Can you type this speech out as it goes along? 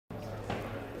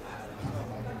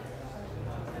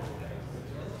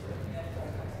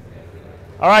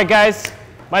All right, guys.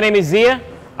 My name is Zia.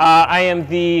 I am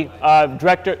the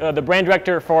the brand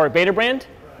director for Beta Brand.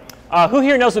 Who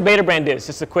here knows what Beta Brand is?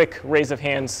 Just a quick raise of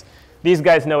hands. These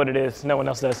guys know what it is. No one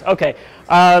else does. Okay.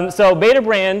 So Beta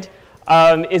Brand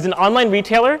is an online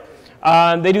retailer.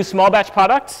 They do small batch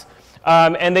products,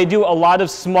 and they do a lot of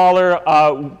smaller,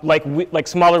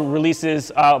 smaller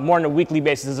releases, more on a weekly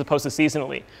basis as opposed to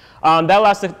seasonally. That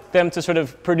allows them to sort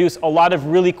of produce a lot of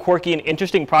really quirky and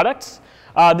interesting products.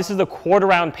 This is the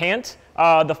quarter-round pant.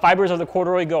 The fibers of the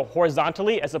corduroy go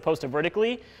horizontally as opposed to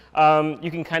vertically.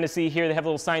 You can kind of see here they have a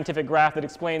little scientific graph that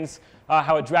explains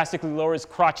how it drastically lowers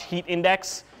crotch heat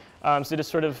index. So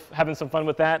just sort of having some fun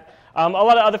with that. A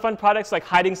lot of other fun products like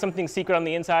hiding something secret on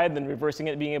the inside, then reversing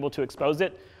it, being able to expose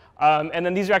it. And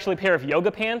then these are actually a pair of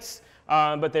yoga pants,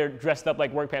 but they're dressed up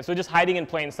like work pants. So just hiding in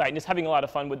plain sight and just having a lot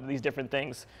of fun with these different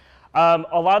things. A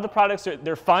lot of the products,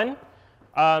 they're fun,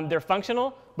 they're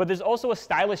functional, but there's also a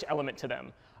stylish element to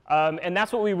them. And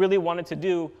that's what we really wanted to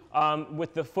do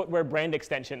with the footwear brand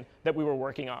extension that we were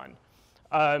working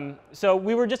on. So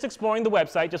we were just exploring the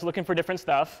website, just looking for different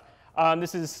stuff.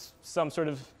 This is some sort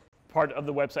of part of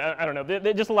the website. I don't know.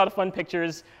 They're just a lot of fun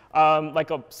pictures,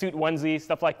 like a suit onesie,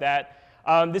 stuff like that.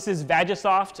 This is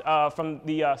Vagisoft from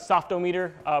the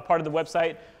Softometer part of the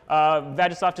website.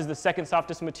 Vagisoft is the second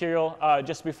softest material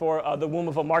just before the womb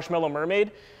of a marshmallow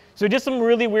mermaid. So just some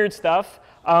really weird stuff.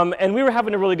 And we were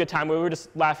having a really good time. We were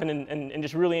just laughing and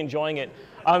just really enjoying it.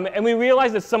 And we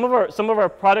realized that some of our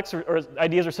products or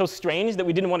ideas are so strange that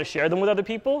we didn't want to share them with other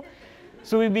people.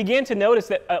 So we began to notice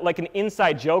that like an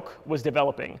inside joke was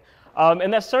developing.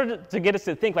 And that started to get us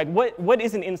to think, like, what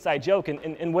is an inside joke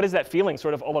and what is that feeling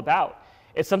sort of all about?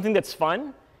 It's something that's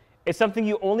fun. It's something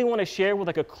you only want to share with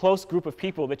like a close group of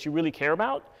people that you really care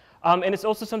about. And it's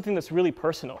also something that's really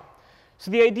personal. So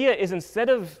the idea is, instead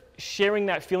of sharing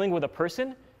that feeling with a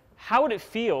person, how would it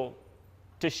feel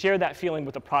to share that feeling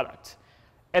with a product?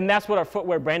 And that's what our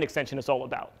footwear brand extension is all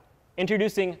about.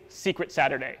 Introducing Secret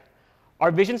Saturday. Our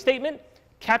vision statement: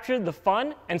 capture the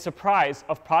fun and surprise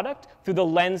of product through the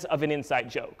lens of an inside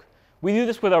joke. We do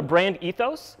this with our brand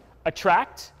ethos: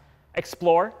 attract,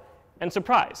 explore, and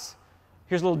surprise.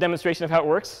 Here's a little demonstration of how it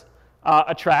works.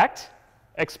 Attract,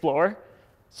 explore,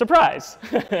 surprise.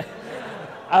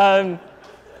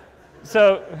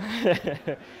 So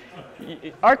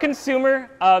our consumer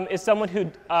is someone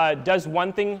who does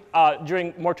one thing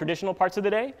during more traditional parts of the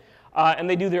day, and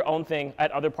they do their own thing at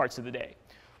other parts of the day.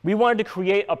 We wanted to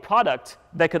create a product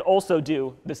that could also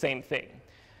do the same thing.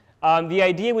 The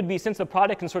idea would be, since the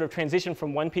product can sort of transition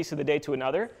from one piece of the day to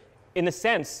another, in a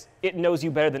sense, it knows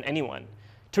you better than anyone.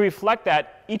 To reflect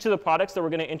that, each of the products that we're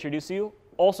going to introduce you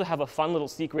also have a fun little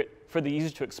secret for the user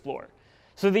to explore.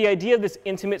 So the idea of this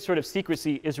intimate sort of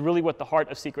secrecy is really what the heart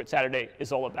of Secret Saturday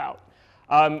is all about.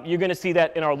 You're going to see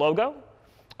that in our logo.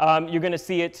 You're going to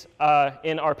see it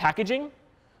in our packaging,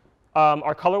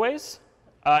 our colorways,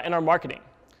 and our marketing.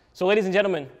 So ladies and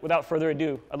gentlemen, without further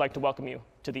ado, I'd like to welcome you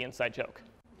to the Inside Joke.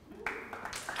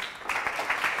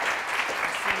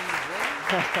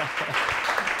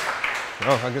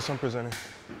 Oh, I guess I'm presenting.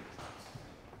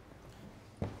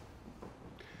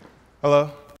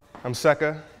 Hello, I'm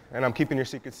Seka, and I'm keeping your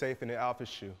secret safe in the Alpha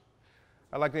shoe.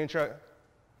 I'd like to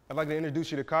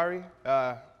introduce you to Kari.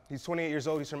 He's 28 years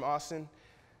old, he's from Austin.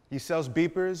 He sells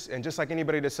beepers, and just like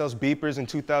anybody that sells beepers in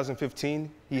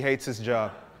 2015, he hates his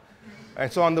job.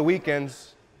 And so on the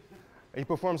weekends, he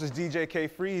performs as DJ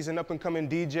K-Free. He's an up-and-coming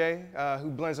DJ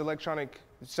who blends electronic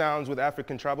sounds with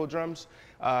African tribal drums.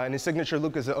 And his signature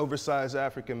look is an oversized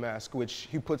African mask, which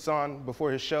he puts on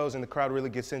before his shows, and the crowd really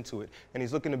gets into it. And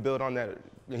he's looking to build on that.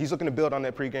 He's looking to build on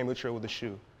that pregame ritual with the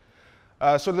shoe.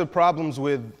 Sort of the problems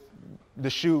with the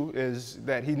shoe is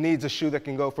that he needs a shoe that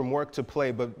can go from work to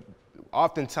play, but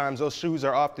oftentimes those shoes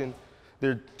are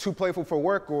they're too playful for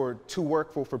work or too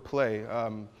workful for play.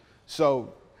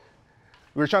 So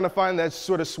we're trying to find that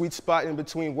sort of sweet spot in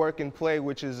between work and play,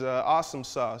 which is awesome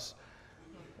sauce.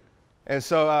 And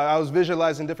so I was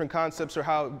visualizing different concepts for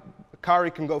how Kari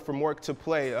can go from work to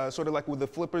play, sort of like with a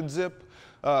flippered zip,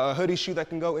 a hoodie shoe that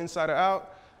can go inside or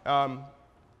out,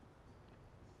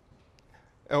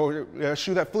 or a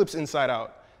shoe that flips inside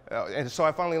out. And so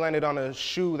I finally landed on a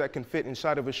shoe that can fit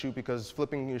inside of a shoe, because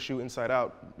flipping your shoe inside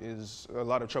out is a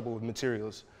lot of trouble with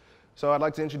materials. So I'd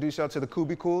like to introduce y'all to the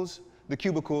cubicles. The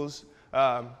cubicles.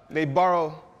 They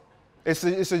borrow.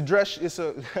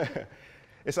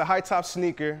 It's a high top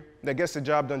sneaker that gets the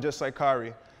job done just like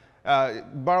Kari.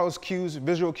 Borrows cues,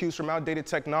 visual cues from outdated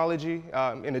technology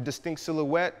in a distinct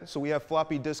silhouette. So we have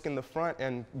floppy disk in the front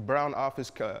and brown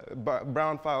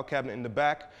file cabinet in the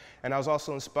back. And I was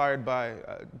also inspired by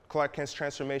Clark Kent's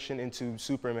transformation into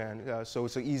Superman. So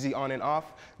it's an easy on and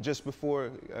off. Just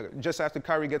after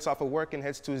Kyrie gets off of work and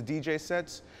heads to his DJ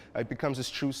sets, it becomes his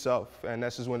true self. And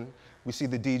this is when we see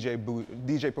the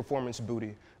DJ performance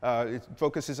booty.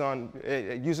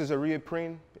 It uses a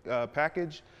reprene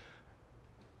package,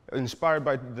 inspired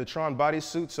by the Tron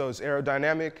bodysuit, so it's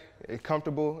aerodynamic,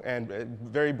 comfortable, and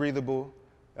very breathable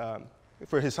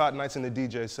for his hot nights in the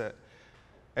DJ set.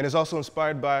 And it's also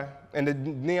inspired by, and the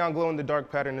neon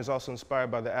glow-in-the-dark pattern is also inspired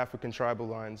by the African tribal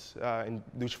lines,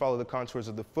 which follow the contours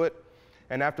of the foot.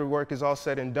 And after work is all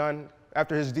said and done,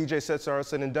 after his DJ sets are all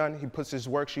said and done, he puts his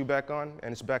work shoe back on,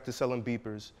 and it's back to selling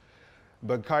beepers.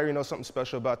 But Kyrie knows something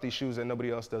special about these shoes that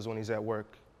nobody else does when he's at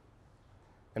work.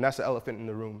 And that's the elephant in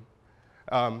the room.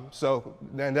 And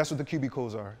that's what the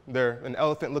cubicles are. They're an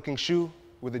elephant-looking shoe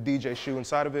with a DJ shoe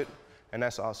inside of it, and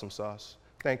that's awesome sauce.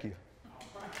 Thank you.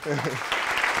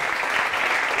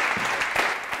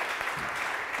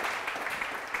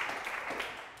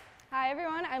 Hi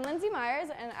everyone, I'm Lindsay Myers,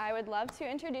 and I would love to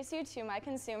introduce you to my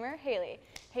consumer, Haley.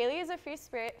 Haley is a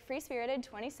free-spirited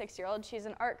 26-year-old. She's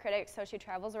an art critic, so she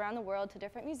travels around the world to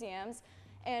different museums.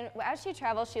 And as she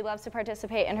travels, she loves to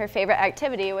participate in her favorite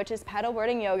activity, which is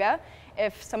paddleboarding yoga.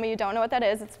 If some of you don't know what that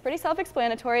is, it's pretty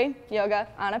self-explanatory, yoga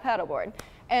on a paddleboard.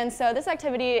 And so this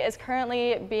activity is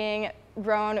currently being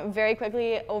grown very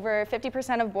quickly. Over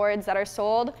 50% of boards that are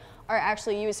sold are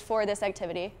actually used for this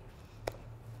activity.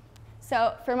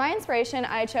 So for my inspiration,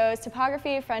 I chose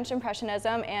topography, French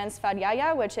Impressionism, and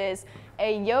svadhyaya, which is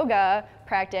a yoga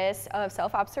practice of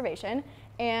self-observation.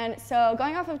 And so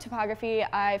going off of topography,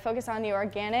 I focus on the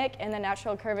organic and the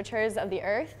natural curvatures of the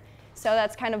earth. So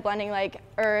that's kind of blending like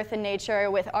earth and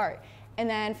nature with art. And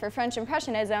then for French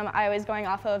Impressionism, I was going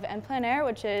off of en plein air,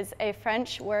 which is a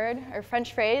French word or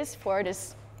French phrase for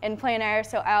just in plein air,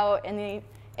 so out in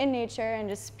nature and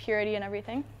just purity and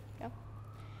everything. Yeah.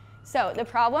 So the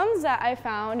problems that I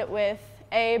found with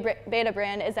Beta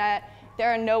brand is that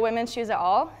there are no women's shoes at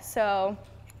all. So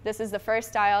this is the first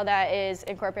style that is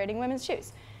incorporating women's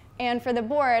shoes. And for the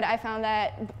board, I found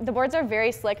that the boards are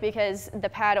very slick because the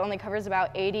pad only covers about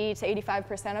 80 to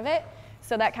 85% of it.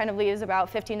 So that kind of leaves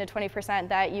about 15 to 20%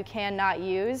 that you cannot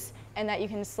use and that you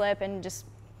can slip and just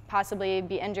possibly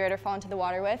be injured or fall into the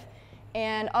water with.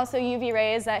 And also UV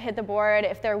rays that hit the board,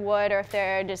 if they're wood or if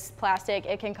they're just plastic,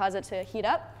 it can cause it to heat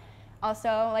up. Also,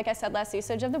 like I said, less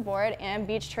usage of the board and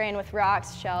beach terrain with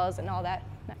rocks, shells, and all that.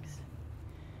 Next.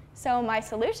 So my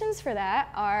solutions for that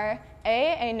are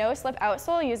A, no-slip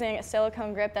outsole using a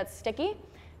silicone grip that's sticky.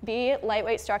 B,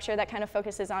 lightweight structure that kind of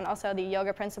focuses on also the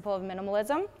yoga principle of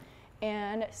minimalism.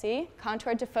 And C,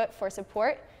 contoured to foot for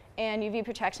support and UV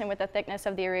protection with the thickness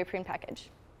of the reprene package.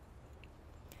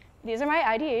 These are my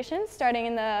ideations starting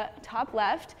in the top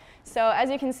left. So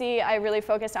as you can see, I really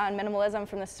focused on minimalism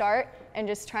from the start and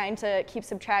just trying to keep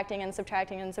subtracting and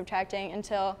subtracting and subtracting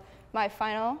until my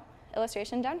final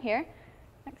illustration down here.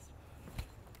 Next.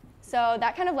 So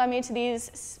that kind of led me to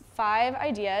these 5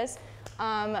 ideas.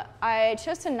 I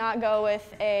chose to not go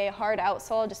with a hard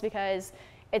outsole just because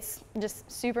it's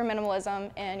just super minimalism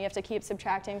and you have to keep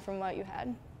subtracting from what you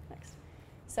had. Next.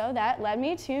 So that led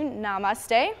me to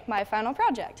Namaste, my final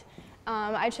project.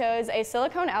 I chose a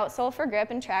silicone outsole for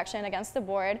grip and traction against the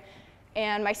board.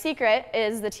 And my secret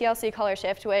is the TLC color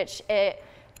shift, which it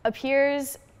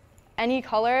appears any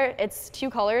color, it's 2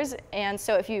 colors, and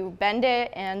so if you bend it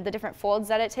and the different folds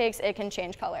that it takes, it can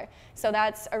change color. So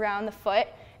that's around the foot,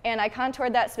 and I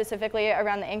contoured that specifically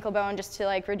around the ankle bone just to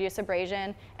like reduce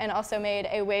abrasion, and also made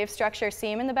a wave structure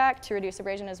seam in the back to reduce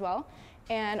abrasion as well.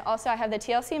 And also I have the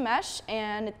TLC mesh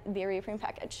and the reprene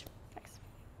package. Thanks.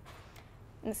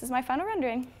 And this is my final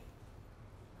rendering.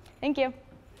 Thank you.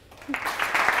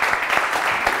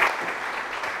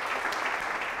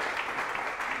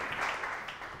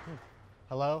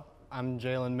 Hello, I'm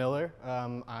Jalen Miller.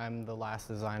 I'm the last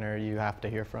designer you have to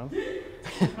hear from.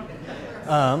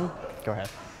 Go ahead.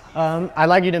 I'd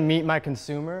like you to meet my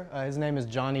consumer. His name is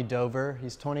Johnny Dover.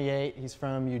 He's 28. He's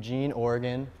from Eugene,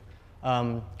 Oregon.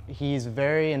 He's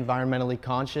very environmentally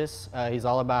conscious. He's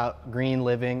all about green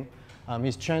living.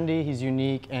 He's trendy, he's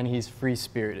unique, and he's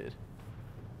free-spirited.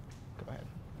 Go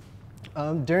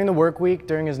ahead. During the work week,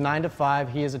 during his 9 to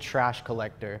 5, he is a trash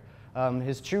collector.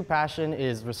 His true passion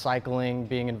is recycling,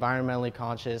 being environmentally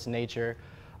conscious, nature,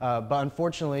 but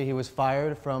unfortunately he was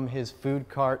fired from his food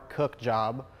cart cook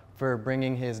job for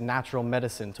bringing his natural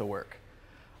medicine to work.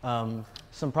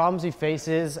 Some problems he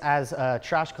faces as a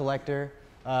trash collector,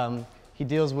 He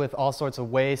deals with all sorts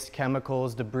of waste,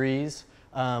 chemicals, debris,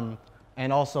 and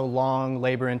also long,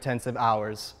 labor-intensive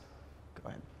hours. Go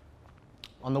ahead.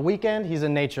 On the weekend, he's a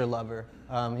nature lover.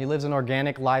 He lives an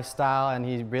organic lifestyle, and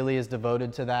he really is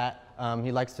devoted to that.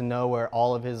 He likes to know where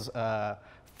all of his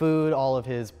food, all of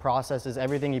his processes,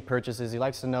 everything he purchases, he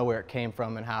likes to know where it came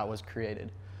from and how it was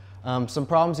created. Some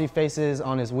problems he faces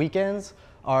on his weekends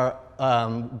are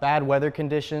bad weather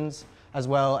conditions, as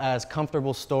well as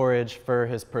comfortable storage for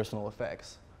his personal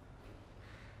effects.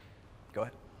 Go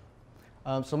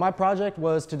ahead. So my project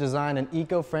was to design an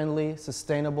eco-friendly,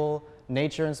 sustainable,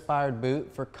 nature-inspired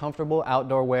boot for comfortable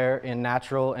outdoor wear in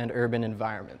natural and urban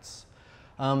environments.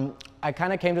 I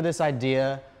kind of came to this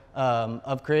idea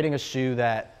of creating a shoe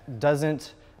that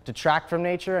doesn't detract from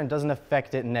nature and doesn't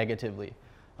affect it negatively.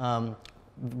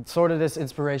 Sort of this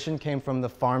inspiration came from the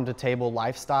farm-to-table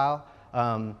lifestyle.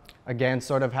 Again,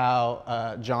 sort of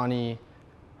how Johnny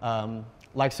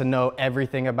likes to know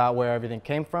everything about where everything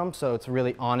came from, so it's a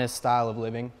really honest style of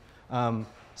living.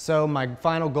 So my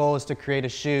final goal is to create a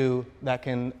shoe that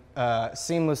can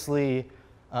seamlessly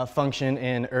function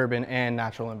in urban and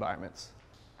natural environments.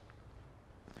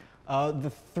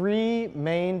 The three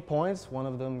main points, one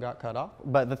of them got cut off,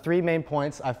 but the three main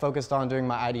points I focused on during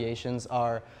my ideations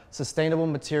are sustainable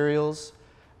materials,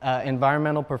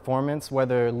 environmental performance,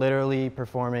 whether literally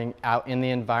performing out in the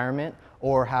environment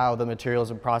or how the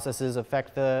materials and processes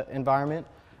affect the environment.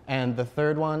 And the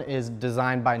third one is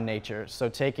design by nature, so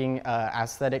taking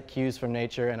aesthetic cues from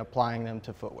nature and applying them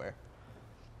to footwear.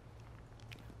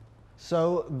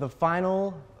 So the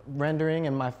final rendering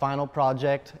in my final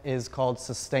project is called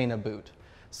Sustainaboot.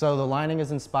 So the lining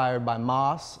is inspired by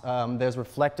moss. There's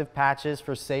reflective patches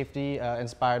for safety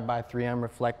inspired by 3M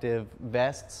reflective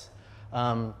vests.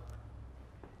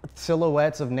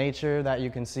 Silhouettes of nature that you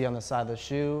can see on the side of the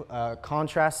shoe.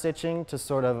 Contrast stitching to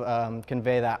sort of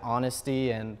convey that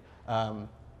honesty and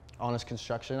honest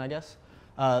construction, I guess.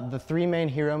 The three main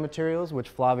hero materials, which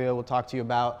Flavio will talk to you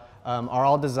about, are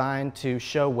all designed to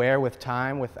show wear with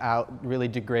time without really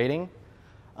degrading.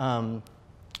 The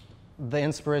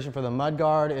inspiration for the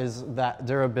mudguard is that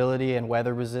durability and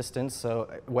weather resistance,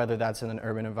 so whether that's in an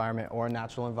urban environment or a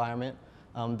natural environment.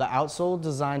 The outsole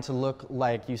designed to look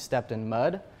like you stepped in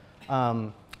mud,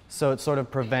 so it sort of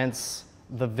prevents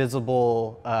the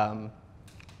visible,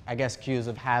 I guess, cues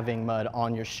of having mud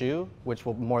on your shoe, which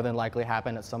will more than likely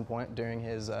happen at some point during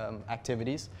his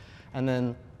activities. And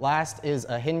then last is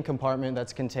a hidden compartment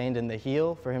that's contained in the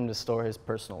heel for him to store his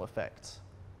personal effects.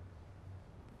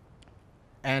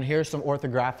 And here's some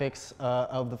orthographics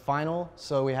of the final.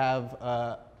 So we have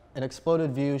an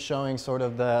exploded view showing sort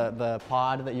of the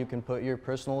pod that you can put your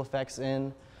personal effects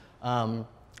in.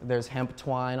 There's hemp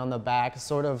twine on the back,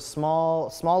 sort of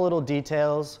small little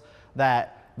details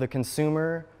that the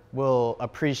consumer will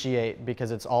appreciate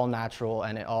because it's all natural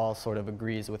and it all sort of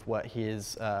agrees with what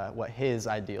his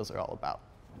ideals are all about.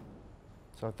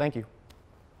 So thank you.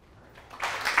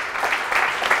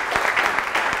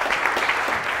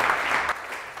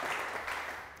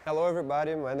 Hello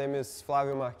everybody, my name is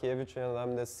Flavio Markiewicz and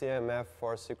I'm the CMF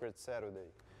for Secret Saturday.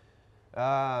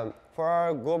 For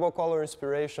our global color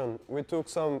inspiration, we took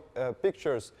some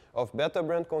pictures of beta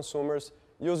brand consumers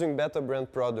using beta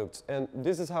brand products, and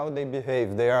this is how they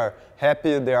behave. They are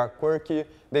happy, they are quirky,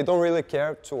 they don't really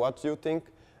care to what you think.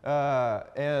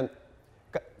 And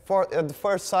at the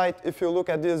first sight, if you look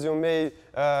at this, you may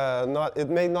it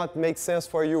may not make sense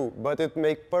for you, but it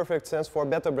makes perfect sense for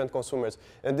beta brand consumers.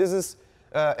 And this is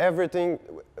everything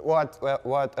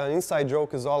what an inside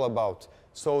joke is all about.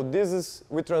 So this is,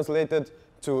 we translated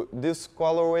to this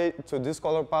colorway, to this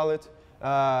color palette.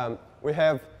 We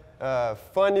have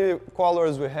funny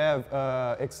colors, we have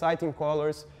exciting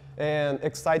colors, and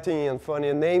exciting and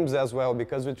funny names as well,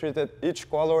 because we treated each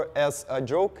color as a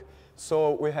joke.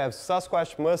 So we have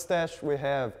Sasquatch mustache, we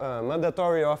have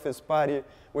mandatory office party,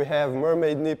 we have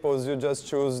mermaid nipples. You just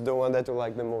choose the one that you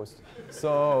like the most.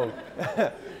 So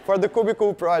for the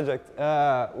Cubicle project,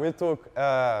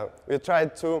 we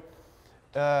tried to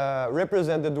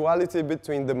represent the duality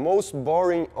between the most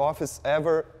boring office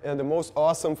ever and the most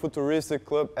awesome futuristic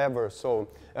club ever. So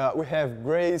we have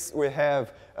grays, we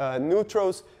have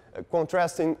neutrals,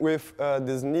 contrasting with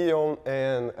this neon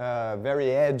and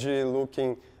very edgy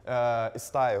looking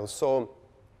style. So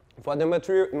for the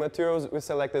materials, we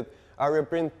selected a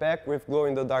reprint pack with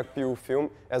glow-in-the-dark PU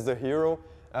film as the hero,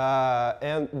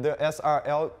 and the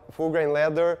SRL full grain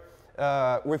leather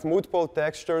with multiple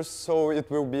textures, so it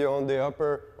will be on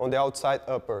the outside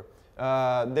upper.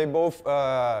 They both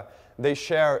they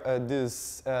share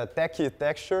these tacky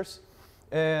textures,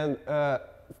 and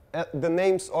the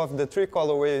names of the 3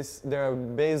 colorways, they're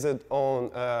based on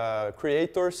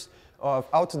creators of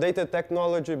outdated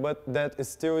technology, but that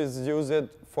still is used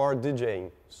for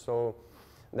DJing. So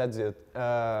that's it.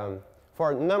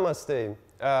 For Namaste,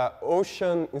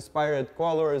 ocean-inspired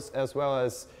colors as well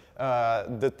as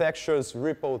the textures,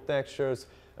 ripple textures,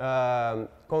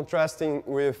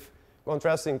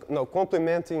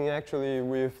 complementing actually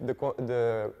with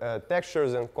the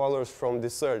textures and colors from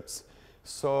desserts.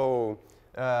 So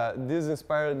this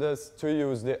inspired us to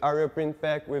use the Aria print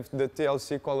pack with the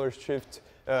TLC color shift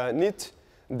knit.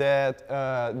 That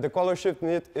the color shift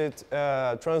knit, it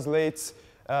translates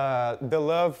the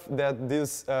love that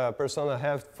this persona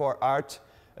have for art,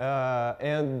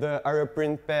 and the Aria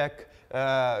print pack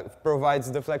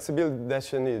provides the flexibility that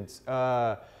she needs.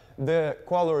 The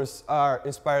colors are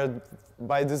inspired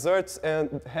by desserts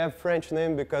and have French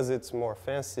name because it's more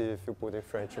fancy if you put in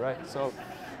French, right? So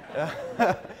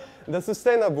the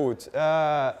sustainable is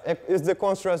the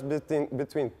contrast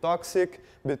between toxic,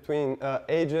 between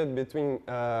aged, between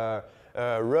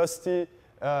rusty,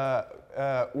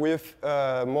 with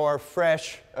more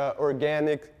fresh,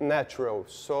 organic, natural.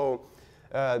 So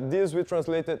this we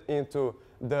translated into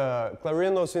the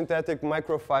Clarino synthetic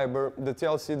microfiber, the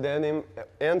TLC denim,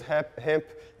 and hemp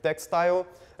textile.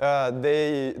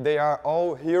 They are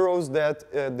all heroes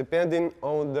that, depending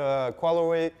on the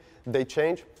colorway, they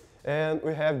change. And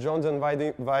we have Jones and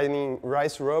Vining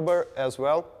rice rubber as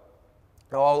well.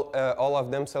 All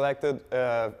of them selected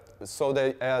so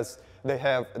they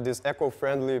have this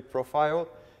eco-friendly profile.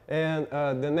 And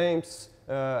the names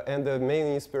and the main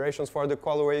inspirations for the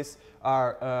colorways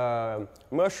are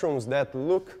mushrooms that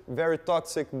look very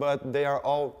toxic, but they are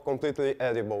all completely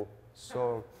edible.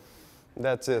 So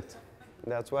that's it.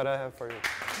 That's what I have for you.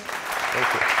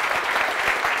 Thank you.